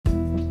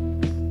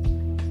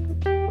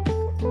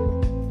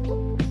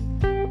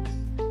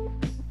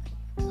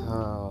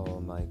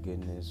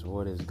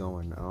is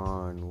going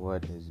on?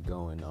 What is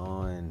going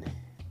on?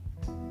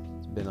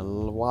 It's been a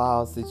little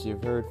while since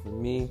you've heard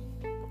from me.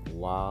 A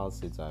while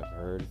since I've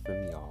heard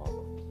from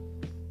y'all.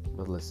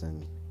 But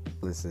listen.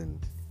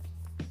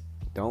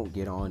 Don't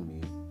get on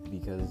me,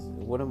 because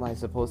what am I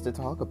supposed to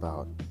talk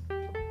about?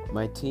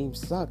 My team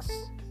sucks.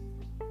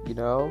 You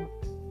know?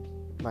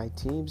 My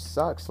team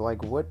sucks.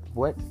 Like, what?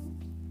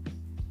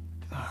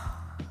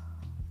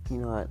 You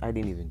know what? I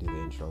didn't even do the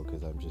intro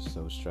because I'm just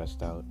so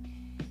stressed out.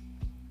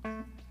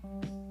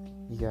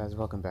 You guys,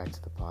 welcome back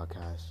to the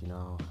podcast. You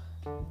know,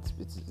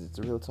 it's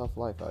a real tough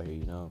life out here.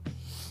 You know,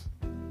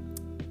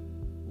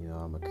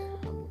 I'm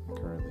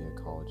currently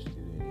a college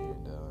student,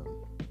 and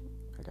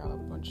I got a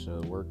bunch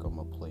of work on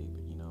my plate.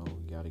 But you know,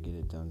 we got to get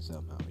it done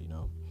somehow. You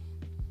know,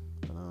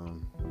 but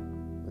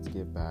let's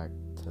get back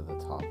to the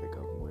topic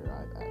of where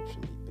I've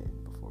actually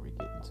been before we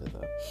get into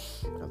the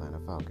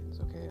Atlanta Falcons.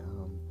 Okay,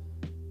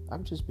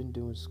 I've just been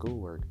doing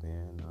schoolwork,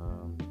 man.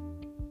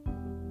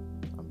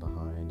 I'm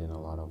behind in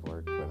a lot of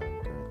work, but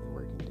I'm currently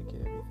working to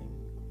get everything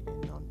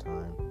in on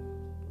time.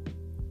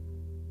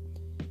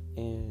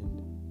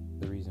 And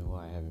the reason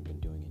why I haven't been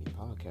doing any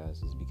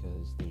podcasts is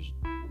because there's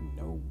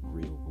no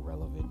real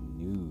relevant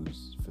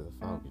news for the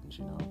Falcons,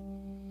 you know.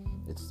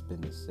 It's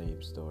been the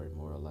same story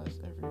more or less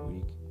every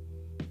week.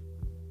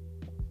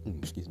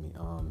 Excuse me.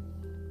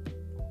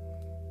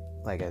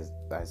 Like as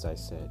I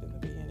said in the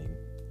beginning,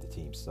 the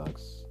team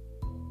sucks.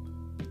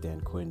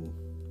 Dan Quinn,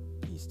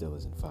 he still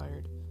isn't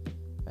fired.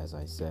 As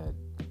I said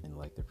in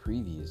like the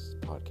previous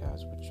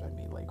podcast, which I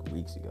made like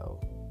weeks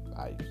ago,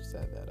 I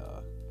said that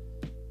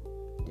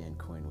Dan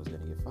Quinn was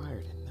gonna get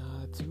fired,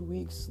 and 2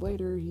 weeks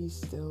later he's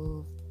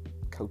still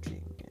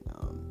coaching. And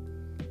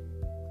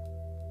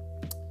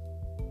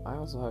I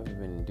also haven't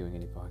been doing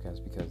any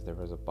podcasts because there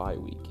was a bye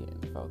week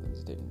and the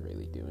Falcons didn't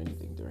really do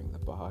anything during the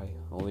bye.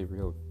 Only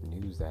real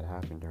news that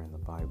happened during the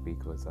bye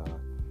week was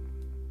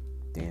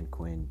Dan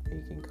Quinn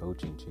making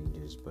coaching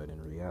changes, but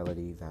in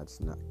reality, that's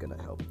not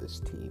gonna help this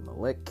team a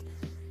lick.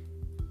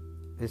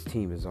 This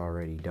team is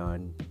already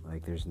done.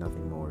 Like, there's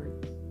nothing more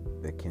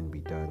that can be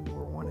done.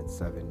 We're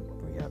 1-7.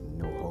 We have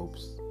no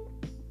hopes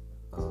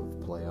of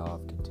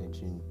playoff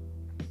contention.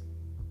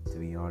 To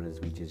be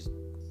honest,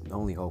 the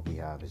only hope we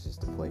have is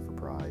just to play for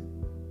pride.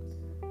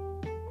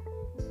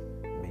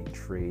 Make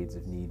trades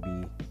if need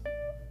be.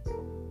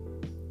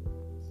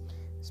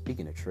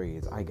 Speaking of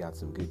trades, I got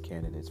some good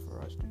candidates for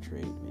us to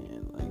trade,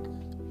 man. Like,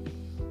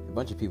 a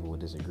bunch of people will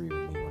disagree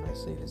with me when I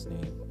say this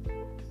name.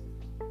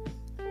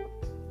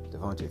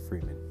 Devontae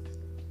Freeman.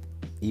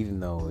 Even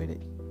though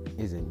it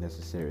isn't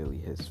necessarily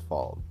his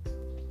fault.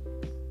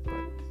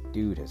 But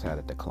dude has had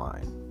a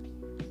decline.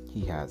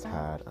 He has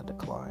had a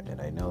decline.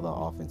 And I know the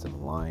offensive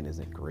line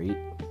isn't great.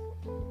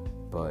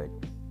 But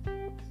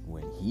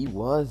when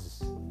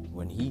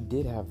he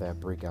did have that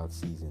breakout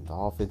season, the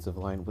offensive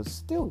line was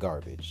still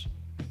garbage.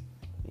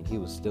 And he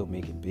was still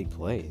making big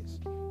plays.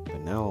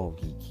 But now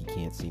he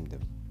can't seem to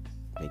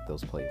make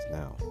those plays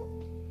now.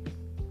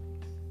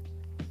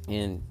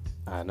 And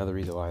another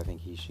reason why I think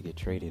he should get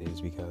traded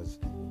is because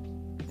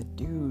the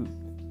dude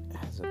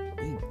has a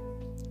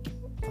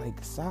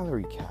big,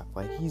 salary cap.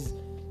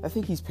 I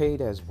think he's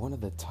paid as one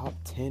of the top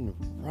 10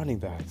 running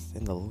backs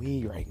in the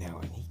league right now.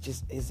 And he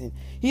just isn't.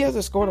 He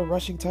hasn't scored a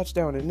rushing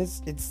touchdown. And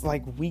it's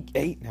like week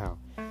 8 now.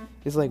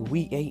 It's like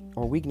week 8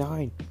 or week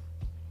 9.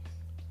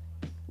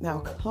 Now,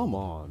 come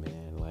on,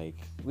 man. Like,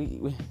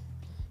 we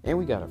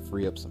gotta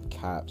free up some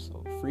cap.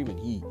 So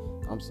Freeman,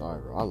 I'm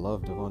sorry, bro. I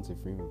love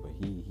Devontae Freeman, but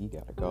he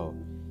gotta go.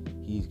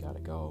 He's gotta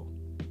go.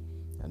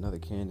 Another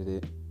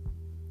candidate,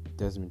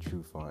 Desmond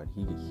Trufant.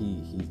 He's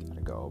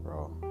gotta go,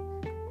 bro.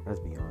 Let's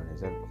be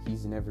honest.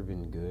 He's never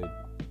been good.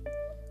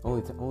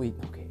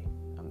 Okay.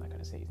 I'm not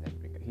gonna say he's never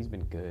been good. He's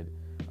been good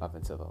up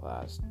until the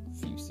last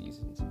few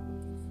seasons.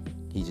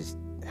 He just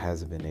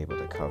hasn't been able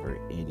to cover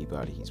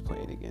anybody he's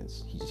playing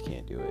against. He just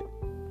can't do it.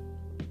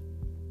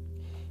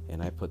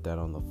 And I put that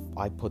on the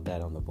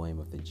blame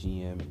of the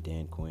GM and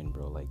Dan Quinn,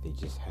 bro. Like, they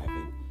just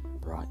haven't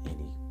brought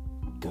any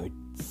good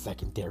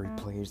secondary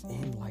players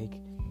in.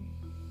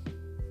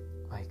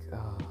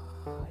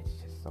 It's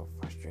just so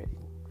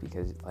frustrating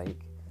because,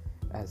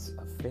 as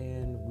a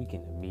fan, we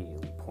can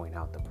immediately point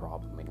out the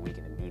problem and we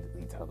can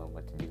immediately tell them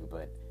what to do.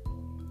 But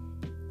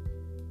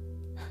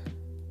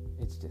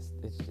it's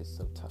just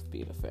so tough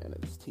being a fan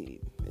of this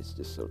team. It's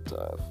just so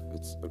tough.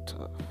 It's so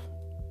tough.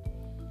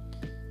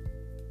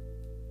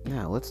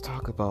 Now, let's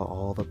talk about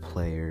all the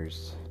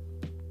players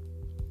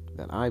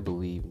that I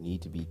believe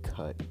need to be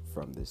cut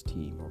from this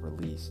team or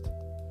released.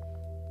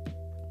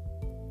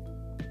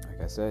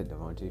 Like I said,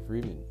 Devontae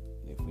Freeman.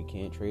 If we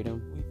can't trade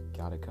him, we've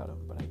got to cut him.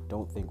 But I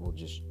don't think we'll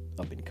just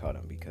up and cut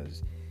him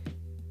because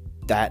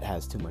that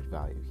has too much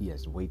value. He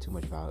has way too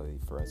much value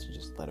for us to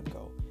just let him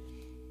go.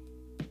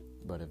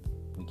 But if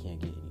we can't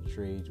get any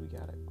trades, we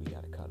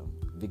gotta cut him.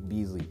 Vic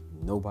Beasley.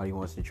 Nobody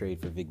wants to trade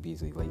for Vic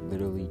Beasley. Like,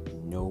 literally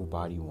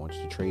nobody wants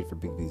to trade for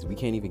Vic Beasley. We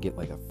can't even get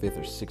like a 5th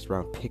or 6th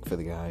round pick for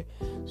the guy.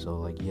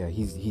 So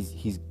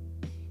he's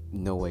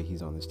no way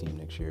he's on this team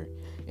next year.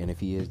 And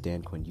if he is,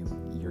 Dan Quinn,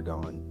 you're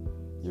gone.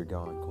 You're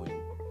gone,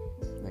 Quinn.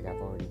 Like,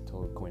 I've already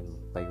told Quinn,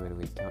 like,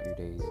 literally count your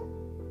days.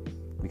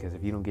 Because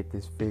if you don't get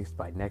this fixed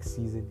by next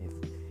season,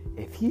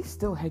 if he's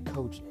still head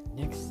coach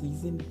next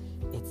season,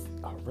 it's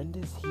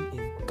horrendous. He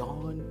is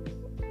gone.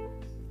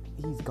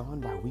 He's gone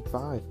by week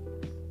 5.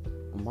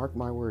 Mark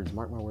my words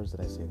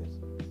that I say this.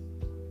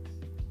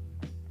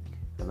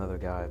 Another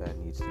guy that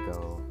needs to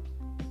go,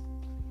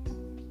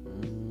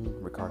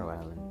 Ricardo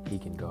Allen. He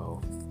can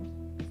go.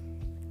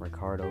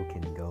 Ricardo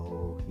can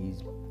go.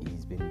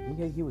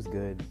 He was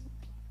good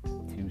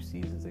 2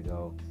 seasons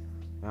ago.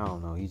 I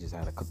don't know. He just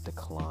had a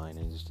decline,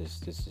 and it's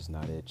just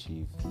not it,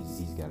 Chief.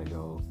 He's got to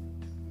go.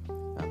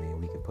 I mean,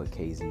 we can put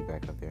KZ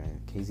back up there.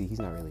 And KZ, he's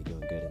not really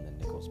doing good in the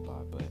nickel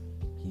spot, but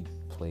he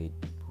played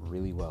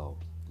really well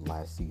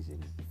last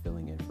season,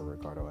 filling in for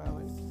Ricardo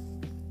Allen.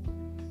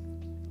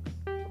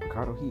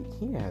 Ricardo,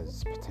 he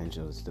has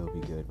potential to still be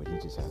good, but he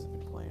just hasn't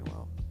been playing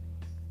well.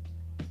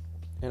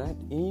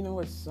 And you know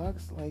what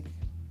sucks? Like,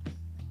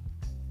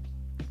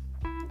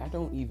 I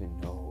don't even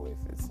know if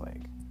it's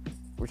like,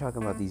 we're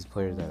talking about these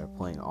players that are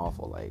playing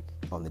awful, like,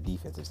 on the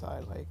defensive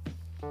side. Like,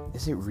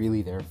 is it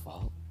really their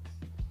fault?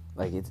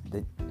 Like,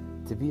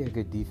 to be a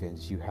good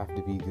defense, you have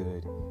to be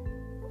good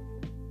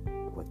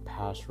with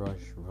pass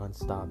rush, run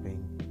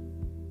stopping,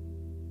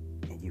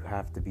 and you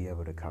have to be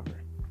able to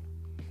cover.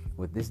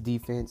 With this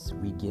defense,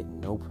 we get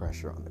no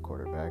pressure on the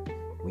quarterback.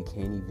 We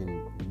can't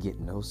even get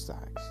no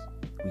sacks.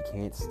 We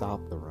can't stop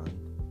the run.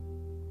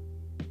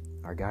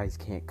 Our guys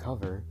can't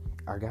cover.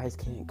 Our guys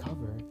can't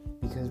cover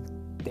because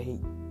they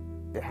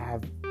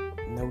have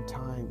no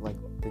time. Like,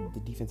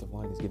 the defensive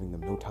line is giving them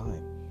no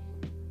time.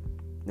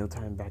 No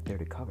time back there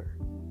to cover.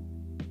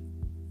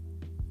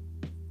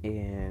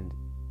 And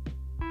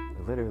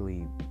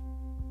literally,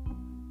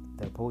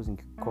 the opposing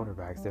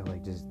quarterbacks, they're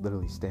like just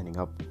literally standing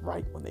up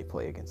right when they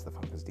play against the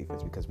Falcons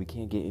defense because we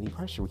can't get any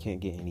pressure. We can't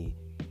get any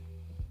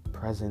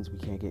presence. We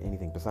can't get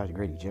anything besides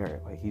Grady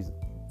Jarrett. Like, he's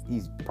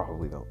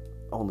probably the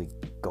only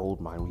gold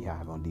mine we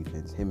have on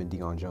defense. Him and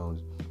Deion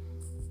Jones.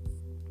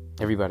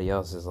 Everybody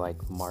else is like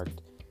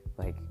marked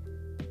like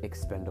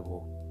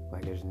expendable.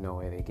 Like, there's no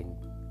way they can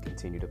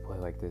continue to play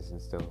like this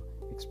and still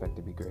expect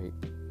to be great.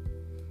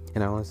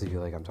 And I honestly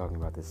feel like I'm talking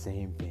about the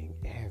same thing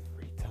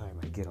every time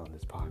I get on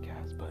this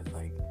podcast, but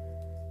like,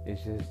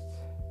 it's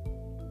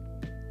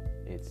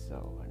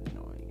so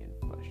annoying and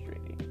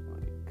frustrating.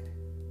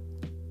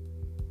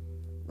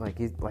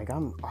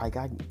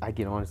 I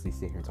can honestly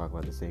sit here and talk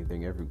about the same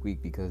thing every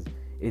week because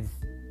it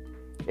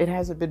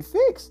hasn't been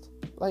fixed.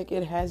 Like,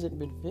 it hasn't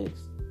been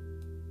fixed.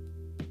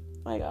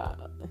 Like,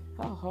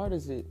 how hard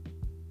is it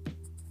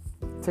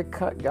to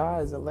cut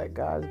guys and let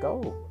guys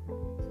go?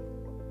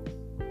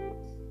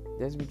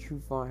 Desmond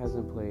Trufant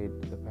hasn't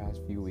played the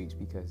past few weeks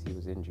because he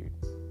was injured.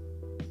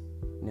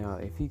 Now,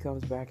 if he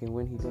comes back, and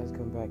when he does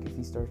come back, if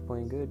he starts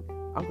playing good,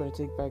 I'm going to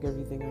take back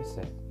everything I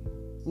said.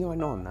 No, I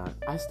know I'm not.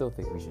 I still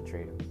think we should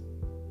trade him.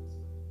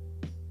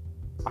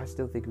 I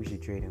still think we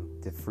should trade him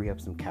to free up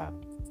some cap.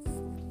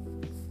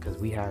 Because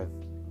we have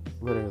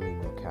literally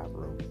no cap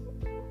room.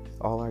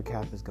 All our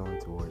cap is going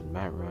towards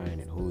Matt Ryan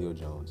and Julio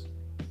Jones.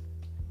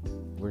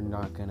 We're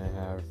not going to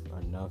have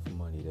enough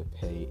money to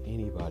pay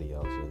anybody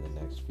else in the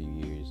next few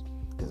years.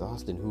 Because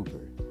Austin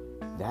Hooper,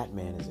 that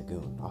man is a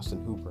goon.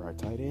 Austin Hooper, our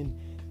tight end,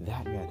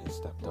 that man has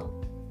stepped up.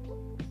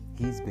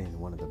 He's been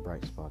one of the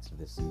bright spots of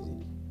this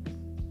season.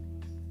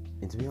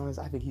 And to be honest,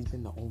 I think he's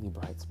been the only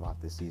bright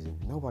spot this season.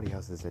 Nobody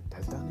else has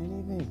done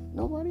anything.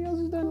 Nobody else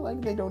has done it.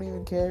 Like, they don't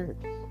even care.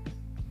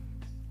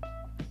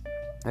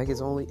 Like,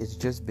 it's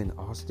just been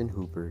Austin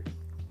Hooper,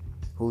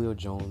 Julio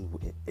Jones,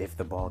 if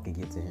the ball can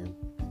get to him.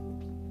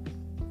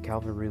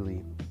 Calvin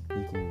Ridley,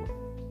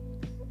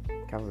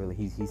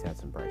 he's had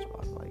some bright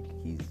spots. Like,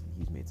 he's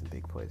made some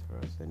big plays for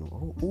us. And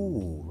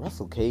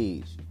Russell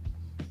Cage.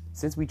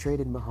 Since we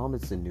traded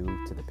Mohamed Sanu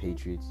to the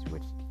Patriots,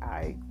 which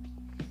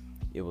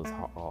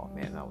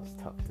that was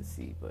tough to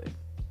see, but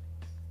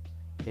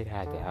it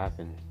had to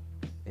happen.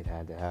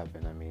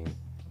 I mean,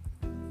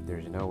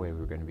 there's no way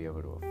we're going to be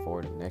able to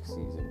afford him next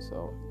season,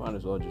 so might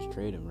as well just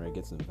trade him, right?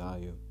 Get some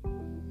value.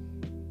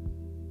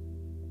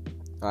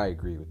 I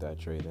agree with that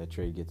trade. That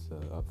trade gets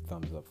a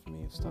thumbs up for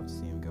me. It's tough to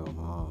see him go.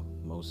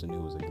 Mo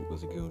Sanu was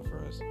a goon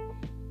for us.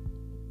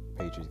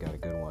 Patriots got a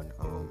good one.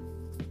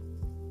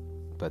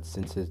 But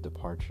since his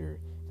departure,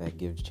 that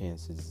gives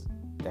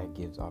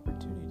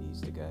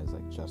opportunities to guys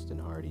like Justin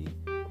Hardy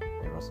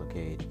and Russell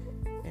Cage.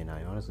 And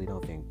I honestly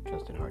don't think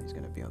Justin Hardy's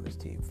going to be on this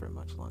team for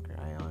much longer.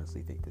 I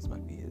honestly think this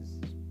might be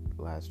his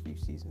last few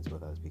seasons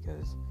with us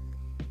because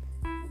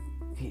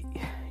he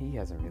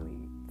hasn't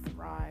really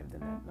thrived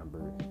in that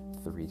number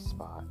 3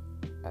 spot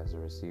as a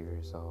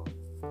receiver. So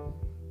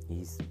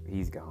he's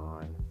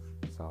gone.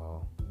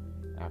 So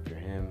after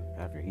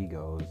he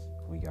goes,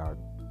 we got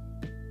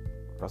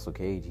Russell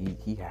Cage.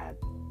 He had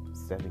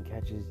 7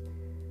 catches,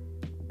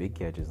 big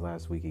catches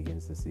last week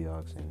against the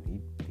Seahawks,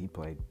 and he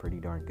played pretty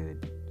darn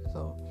good.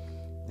 So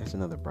that's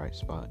another bright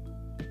spot.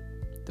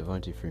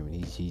 Devontae Freeman,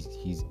 he's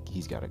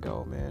got to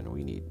go, man.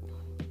 We need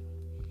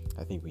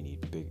a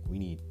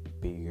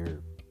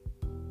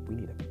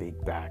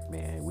big back,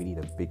 man. We need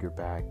a bigger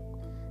back.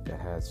 that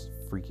has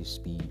freakish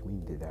speed. We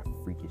needed that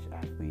freakish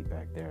athlete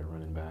back there at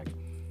running back.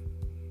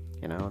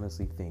 And I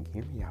honestly think,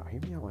 hear me out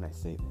when I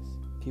say this.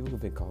 People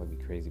have been calling me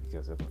crazy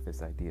because of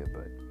this idea,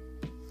 but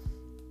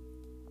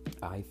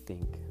I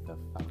think the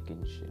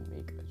Falcons should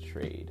make a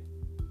trade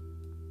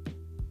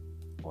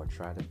or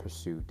try to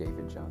pursue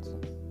David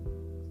Johnson.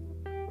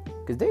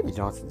 Because David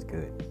Johnson's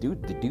good.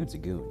 The dude's a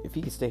goon. If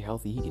he can stay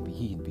healthy, he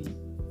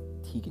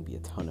can be a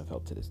ton of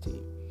help to this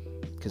team.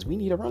 Because we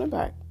need a running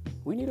back.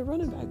 We need a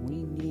running back.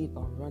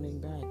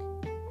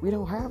 We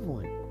don't have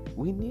one.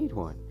 We need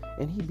one.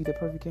 And he'd be the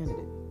perfect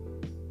candidate.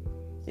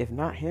 If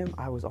not him,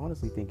 I was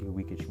honestly thinking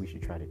we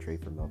should try to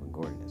trade for Melvin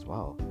Gordon as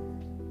well.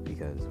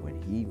 Because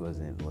when he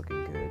wasn't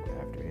looking good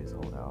after his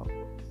holdout,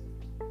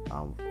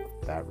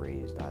 that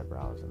raised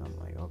eyebrows, and I'm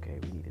like, okay,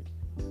 we need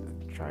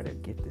to try to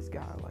get this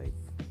guy.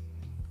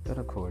 But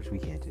of course, we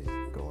can't just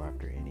go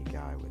after any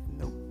guy with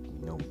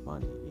no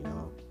money, you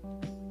know.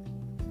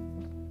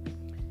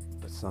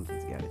 But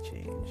something's got to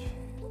change.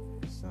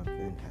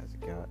 Something has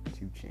got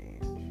to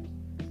change.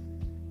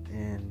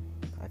 And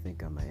I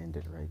think I'm gonna end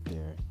it right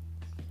there.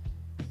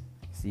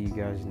 See you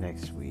guys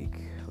next week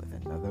with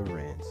another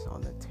rant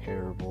on the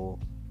terrible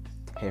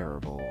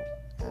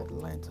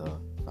Atlanta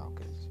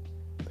Falcons.